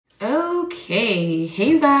Okay, hey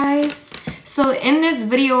you guys. So in this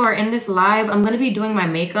video or in this live, I'm gonna be doing my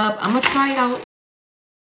makeup. I'm gonna try out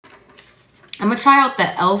the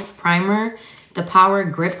e.l.f. primer, the Power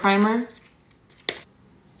Grip Primer.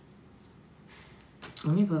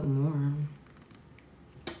 Let me put more.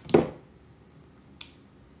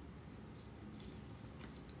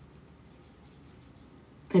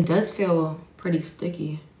 It does feel pretty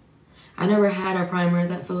sticky. I never had a primer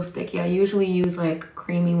that feels sticky. I usually use like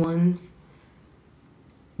creamy ones.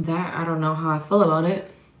 That, I don't know how I feel about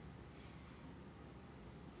it.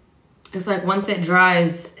 It's like once it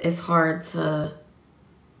dries, it's hard to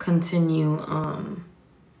continue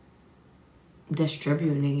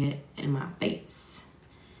distributing it in my face.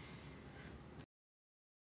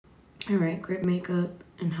 All right, grip makeup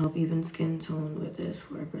and help even skin tone with this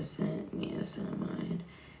 4% niacinamide.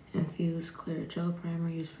 Infused clear gel primer.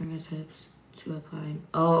 Use fingertips to apply.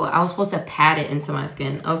 Oh, I was supposed to pat it into my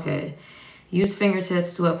skin. Okay. Use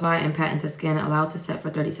fingertips to apply and pat into skin. Allow to set for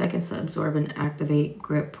 30 seconds to absorb and activate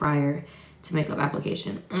grip prior to makeup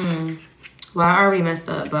application. Well, I already messed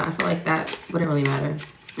up, but I feel like that wouldn't really matter.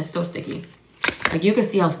 It's still sticky. Like, you can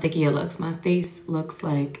see how sticky it looks. My face looks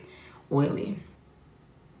like oily.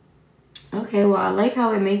 Okay, well, I like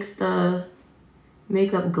how it makes the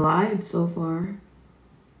makeup glide so far.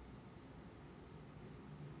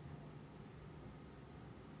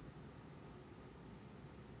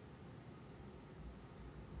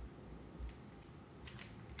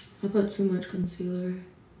 I put too much concealer.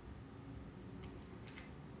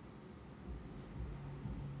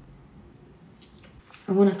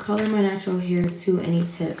 I want to color my natural hair too. Any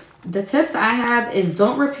tips? The tips I have is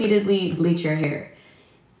don't repeatedly bleach your hair.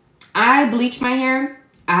 I bleach my hair.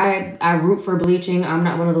 I root for bleaching. I'm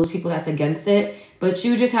not one of those people that's against it. But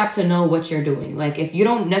you just have to know what you're doing. Like, if you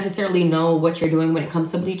don't necessarily know what you're doing when it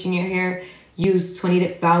comes to bleaching your hair, use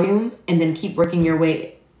 20-dip volume and then keep working your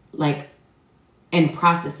way, like, in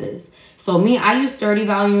processes. So me, I use 30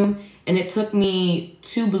 volume and it took me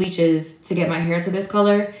 2 bleaches to get my hair to this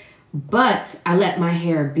color, but I let my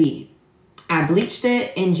hair be. I bleached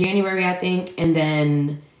it in January, I think, and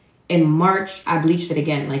then in March, I bleached it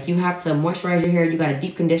again. Like, you have to moisturize your hair, you gotta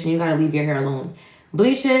deep condition, you gotta leave your hair alone.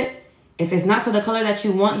 Bleach it. If it's not to the color that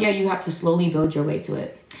you want yet, you have to slowly build your way to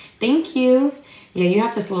it. Thank you. Yeah, you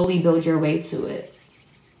have to slowly build your way to it.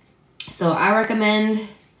 So I recommend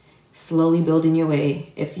slowly building your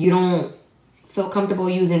way. If you don't feel comfortable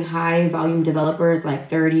using high volume developers like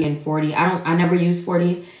 30 and 40, I never use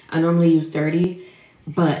 40. I normally use 30.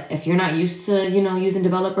 But if you're not used to, you know, using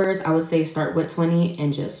developers, I would say start with 20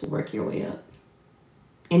 and just work your way up.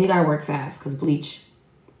 And you gotta work fast because bleach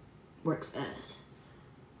works fast.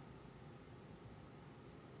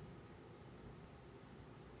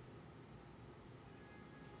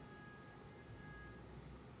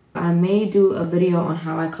 I may do a video on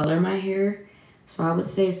how I color my hair, so I would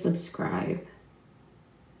say subscribe.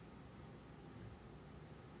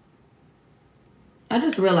 I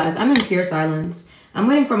just realized I'm in pure silence. I'm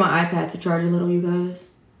waiting for my iPad to charge a little, you guys.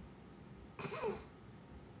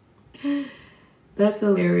 That's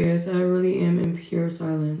hilarious. I really am in pure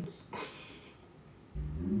silence.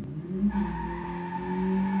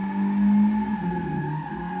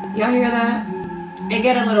 Y'all hear that? It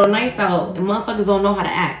get a little nice out and motherfuckers don't know how to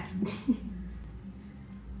act.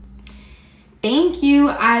 Thank you.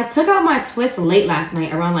 I took out my twist late last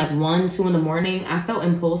night around like 1, 2 in the morning. I felt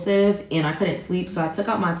impulsive and I couldn't sleep, so I took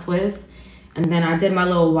out my twist and then I did my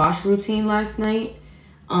little wash routine last night.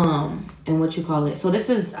 And what you call it. So this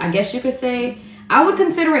is, I guess you could say, I would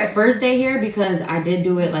consider it first day hair because I did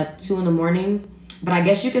do it like 2 in the morning. But I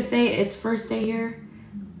guess you could say it's first day hair.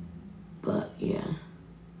 But yeah.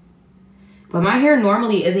 But my hair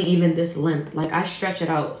normally isn't even this length. Like, I stretch it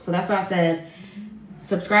out. So that's why I said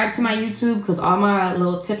subscribe to my YouTube because all my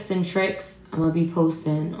little tips and tricks I'm going to be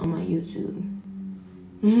posting on my YouTube.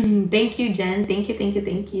 Thank you, Jen. Thank you, thank you,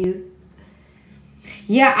 thank you.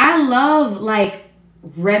 Yeah, I love, like,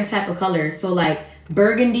 red type of colors. So, like,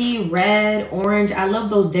 burgundy, red, orange. I love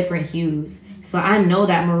those different hues. So, I know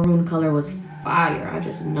that maroon color was fire. I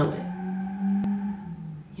just know it.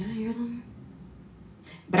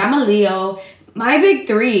 But I'm a Leo. My big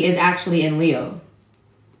 3 is actually in Leo.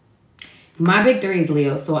 My big 3 is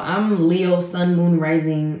Leo. So I'm Leo, sun, moon,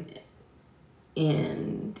 rising.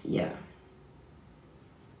 And yeah.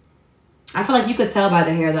 I feel like you could tell by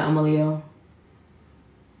the hair that I'm a Leo.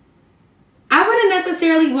 I wouldn't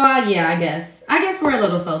necessarily, well, yeah, I guess. I guess we're a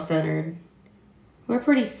little self-centered. We're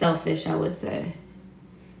pretty selfish, I would say.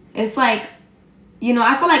 It's like, you know,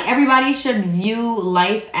 I feel like everybody should view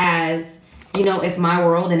life as, you know, it's my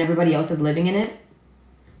world and everybody else is living in it.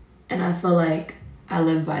 And I feel like I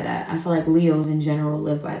live by that. I feel like Leos in general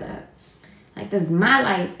live by that. Like, this is my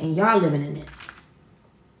life and y'all living in it.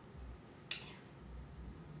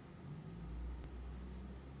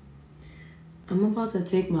 I'm about to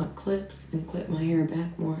take my clips and clip my hair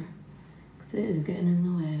back more, because it is getting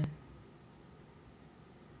in the way.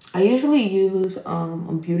 I usually use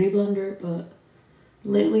a beauty blender, but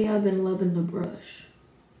lately I've been loving the brush.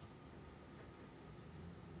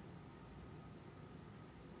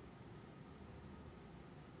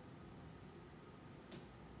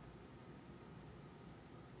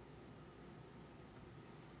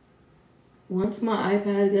 Once my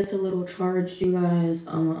iPad gets a little charged, you guys,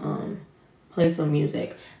 I'm play some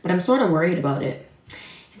music. But I'm sort of worried about it.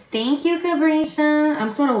 Thank you, Cabrisha. I'm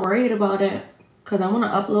sort of worried about it because I want to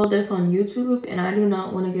upload this on YouTube and I do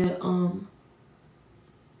not want to get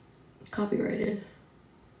copyrighted.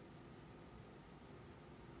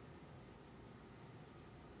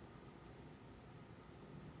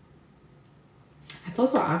 I feel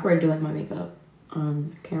so awkward doing my makeup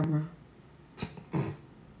on camera.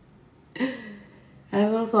 I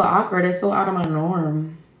feel so awkward. It's so out of my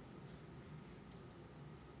norm.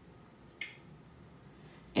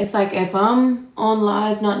 It's like if I'm on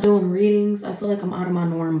live not doing readings, I feel like I'm out of my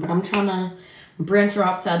norm. But I'm trying to branch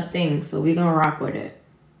off to other things. So we're going to rock with it.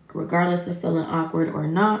 Regardless of feeling awkward or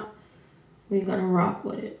not, we're going to rock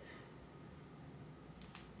with it.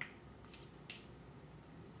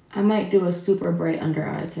 I might do a super bright under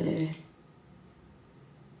eye today.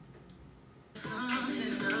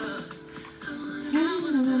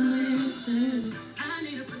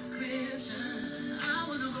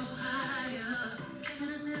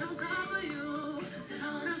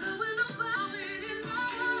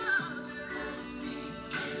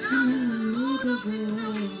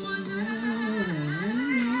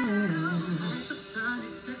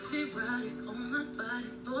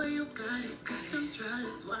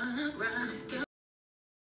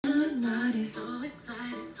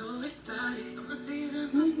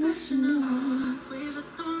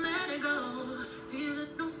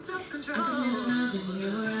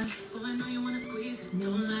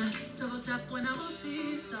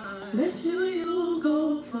 Bet you'll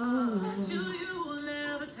go far. Bet you'll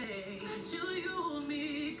never take. Bet you'll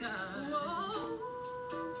meet God.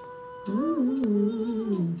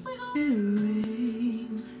 Ooh.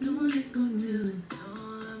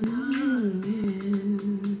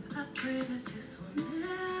 I pray that this will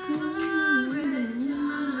never end.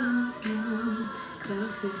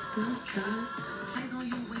 Eyes on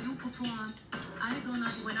you when you perform. Eyes on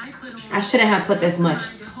us when I put on. I shouldn't have put this much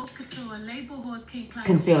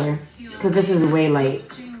concealer because this is way light.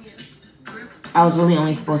 I was really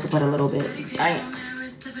only supposed to put a little bit.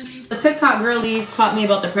 The TikTok girlies taught me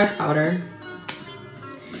about the press powder.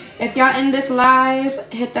 If y'all in this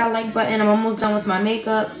live, hit that like button. I'm almost done with my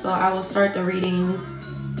makeup, so I will start the readings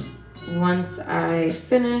once I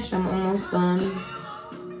finish. I'm almost done.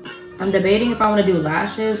 I'm debating if I want to do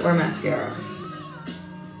lashes or mascara.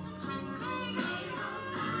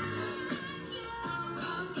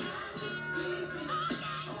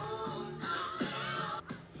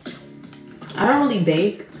 I don't really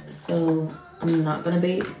bake, so I'm not gonna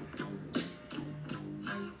bake.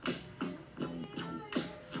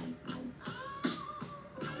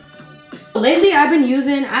 Lately, I've been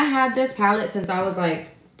using, I had this palette since I was like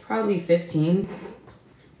probably 15.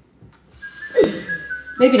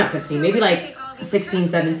 Maybe not 15, maybe like 16,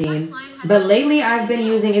 17. But lately, I've been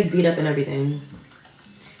using, it's beat up and everything.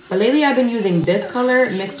 But lately, I've been using this color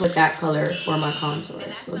mixed with that color for my contour.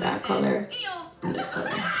 So that color and this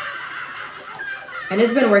color. And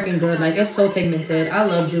it's been working good. Like, it's so pigmented. I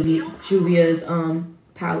love Juvia's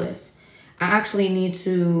palettes. I actually need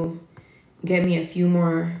to get me a few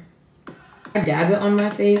more. I dab it on my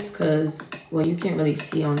face because, well, you can't really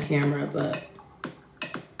see on camera, but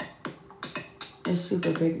it's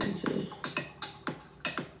super pigmented.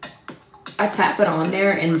 I tap it on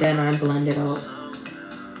there and then I blend it out.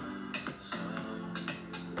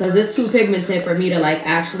 Because it's too pigmented for me to, like,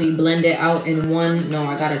 actually blend it out in one. No,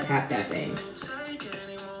 I gotta tap that thing.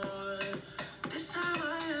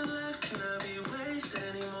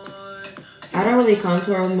 I don't really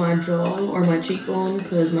contour my jaw or my cheekbone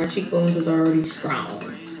because my cheekbones is already strong.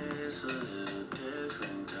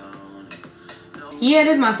 Yeah, it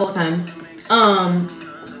is my full time.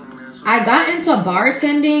 I got into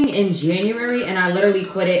bartending in January and I literally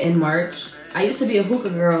quit it in March. I used to be a hookah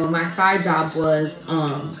girl. My side job was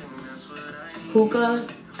hookah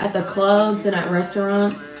at the clubs and at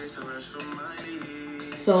restaurants.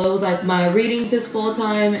 So it was like my readings is full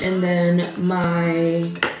time and then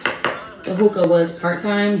the hookah was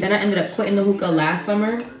part-time. Then I ended up quitting the hookah last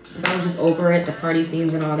summer because I was just over it, the party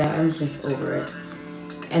scenes and all that. I was just over it.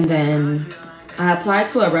 And then I applied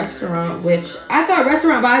to a restaurant, which I thought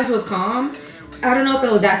Restaurant Vibes was calm. I don't know if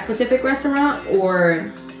it was that specific restaurant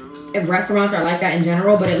or if restaurants are like that in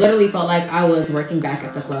general, but it literally felt like I was working back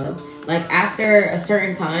at the club. Like after a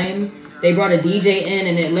certain time, they brought a DJ in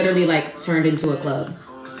and it literally like turned into a club.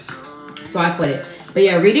 So I quit it. But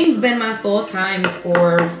yeah, reading's been my full time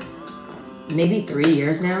for maybe 3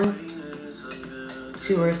 years now.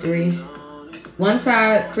 2 or 3. Once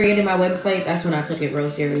I created my website, that's when I took it real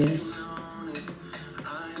serious.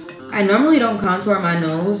 I normally don't contour my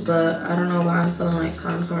nose, but I don't know why I'm feeling like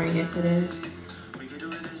contouring it today.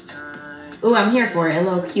 Ooh, I'm here for it, a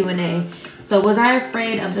little Q&A. So was I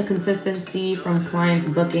afraid of the consistency from clients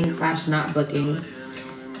booking / not booking?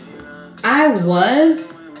 I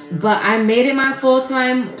was, but I made it my full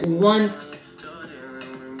time once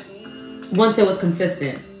it was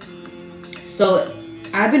consistent. So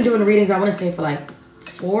I've been doing readings, I want to say for like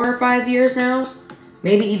 4 or 5 years now,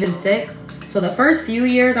 maybe even 6. So the first few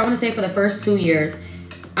years, I want to say for the first 2 years,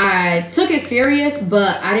 I took it serious,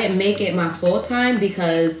 but I didn't make it my full time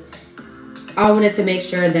because I wanted to make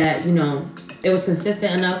sure that, you know, it was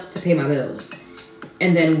consistent enough to pay my bills.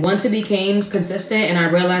 And then once it became consistent and I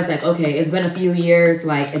realized like, okay, it's been a few years,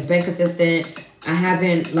 like it's been consistent. I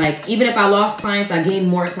haven't, like, even if I lost clients, I gained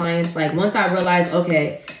more clients. Like once I realized,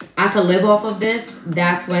 okay, I could live off of this,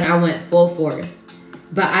 that's when I went full force.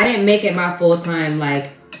 But I didn't make it my full time,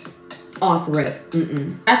 like, off rip.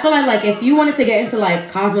 I feel like if you wanted to get into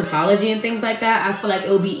like cosmetology and things like that, I feel like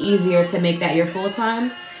it would be easier to make that your full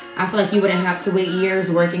time. I feel like you wouldn't have to wait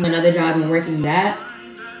years working another job and working that,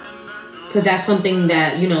 because that's something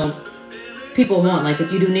that, you know, people want. Like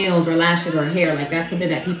if you do nails or lashes or hair, like that's something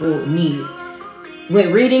that people need.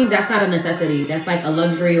 With readings, that's not a necessity. That's like a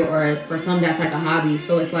luxury, or for some that's like a hobby.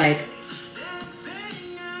 So it's like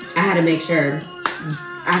I had to make sure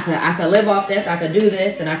I could live off this, I could do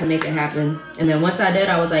this, and I could make it happen. And then once I did,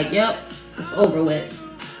 I was like, yep, it's over with.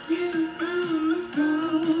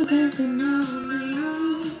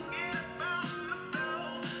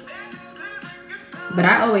 But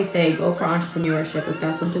I always say go for entrepreneurship if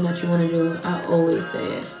that's something that you want to do. I always say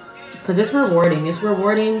it. Because it's rewarding. It's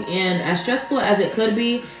rewarding, and as stressful as it could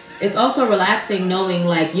be, it's also relaxing knowing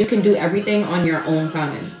like you can do everything on your own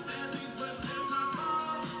time.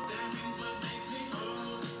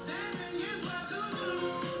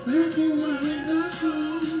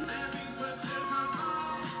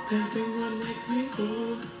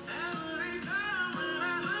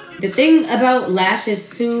 The thing about lashes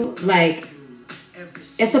too, like,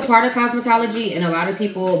 it's a part of cosmetology and a lot of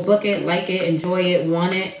people book it, like it, enjoy it,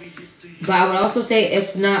 want it. But I would also say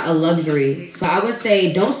it's not a luxury. So I would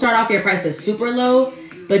say don't start off your prices super low,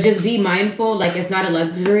 but just be mindful, like it's not a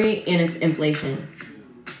luxury and it's inflation.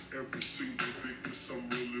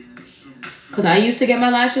 Because I used to get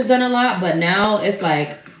my lashes done a lot, but now it's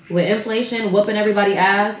like with inflation whooping everybody's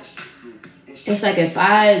ass, it's like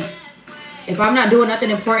if I'm not doing nothing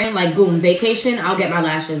important, like boom, vacation, I'll get my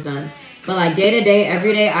lashes done. But like day to day,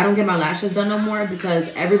 every day, I don't get my lashes done no more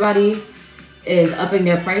because everybody is upping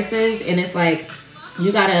their prices, and it's like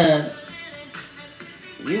you gotta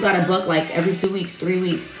book like every 2 weeks, 3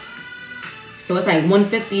 weeks. So it's like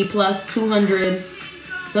 $150 plus $200.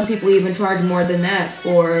 Some people even charge more than that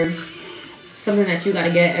for something that you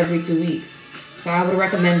gotta get every 2 weeks. So I would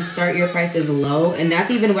recommend start your prices low, and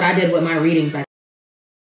that's even what I did with my readings. I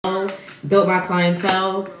built my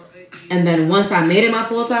clientele, and then once I made it my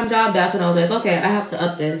full-time job, that's when I was like, okay, I have to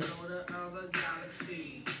up this.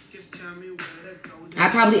 I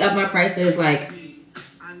probably upped my prices like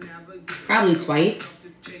probably twice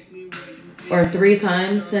or 3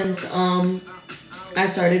 times since I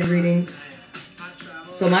started reading.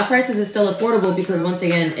 So my prices is still affordable because once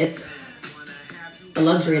again, it's a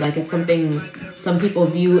luxury. Like it's something some people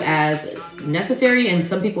view as necessary and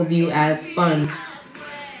some people view as fun.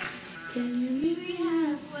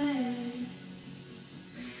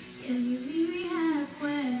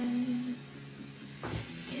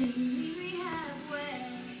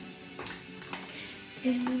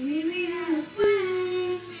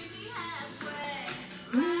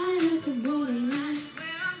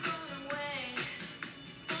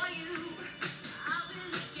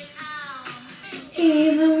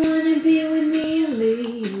 Either wanna be with me or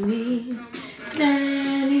leave me.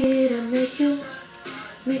 I need to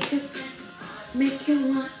make you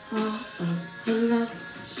want all of the love.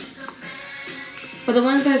 For the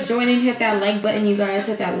ones that's joining, hit that like button, you guys.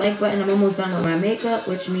 Hit that like button. I'm almost done with my makeup,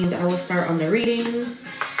 which means I will start on the readings.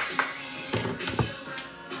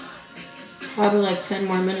 Probably like 10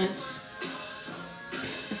 more minutes.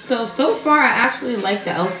 So far I actually like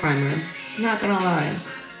the e.l.f. primer. I'm not gonna lie.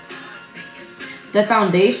 The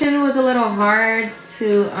foundation was a little hard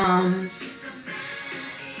to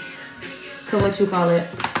what you call it,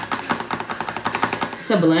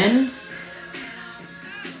 to blend.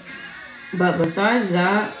 But besides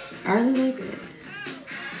that, I really like it.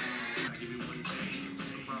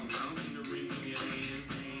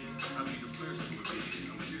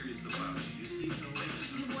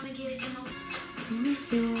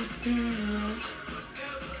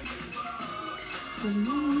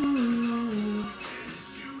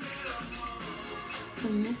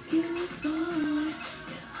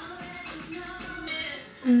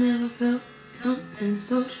 I never felt something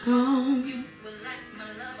so strong. You were like my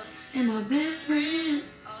lover and my best friend.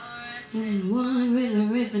 And one really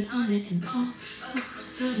ripping on it, and all of a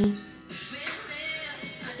sudden,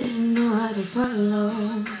 I didn't know how to follow.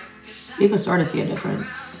 You can sort of see a difference.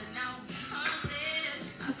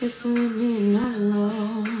 I guess I'm being not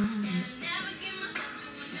alone.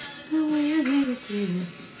 The way I gave it to you,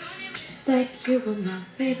 it's like you were my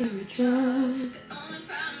favorite drug.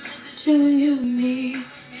 You use me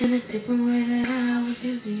in a different way that I was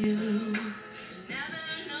using you.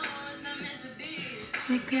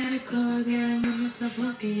 I gotta go again when myself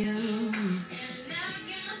look at you.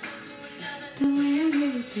 The way I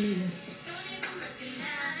give it to you.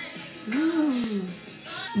 No.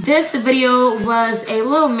 This video was a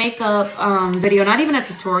little makeup video, not even a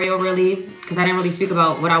tutorial really, because I didn't really speak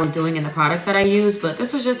about what I was doing in the products that I used, but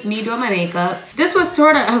this was just me doing my makeup. This was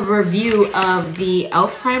sort of a review of the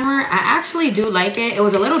e.l.f. primer. I actually do like it. It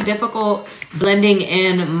was a little difficult blending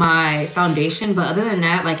in my foundation, but other than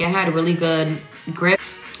that, like, it had really good grip.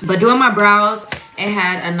 But doing my brows, it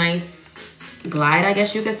had a nice glide, I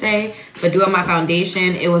guess you could say. But doing my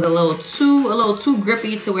foundation, it was a little too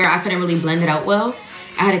grippy to where I couldn't really blend it out well.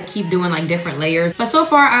 I had to keep doing like different layers. But so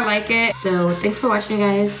far, I like it. So thanks for watching, you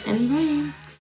guys, and bye.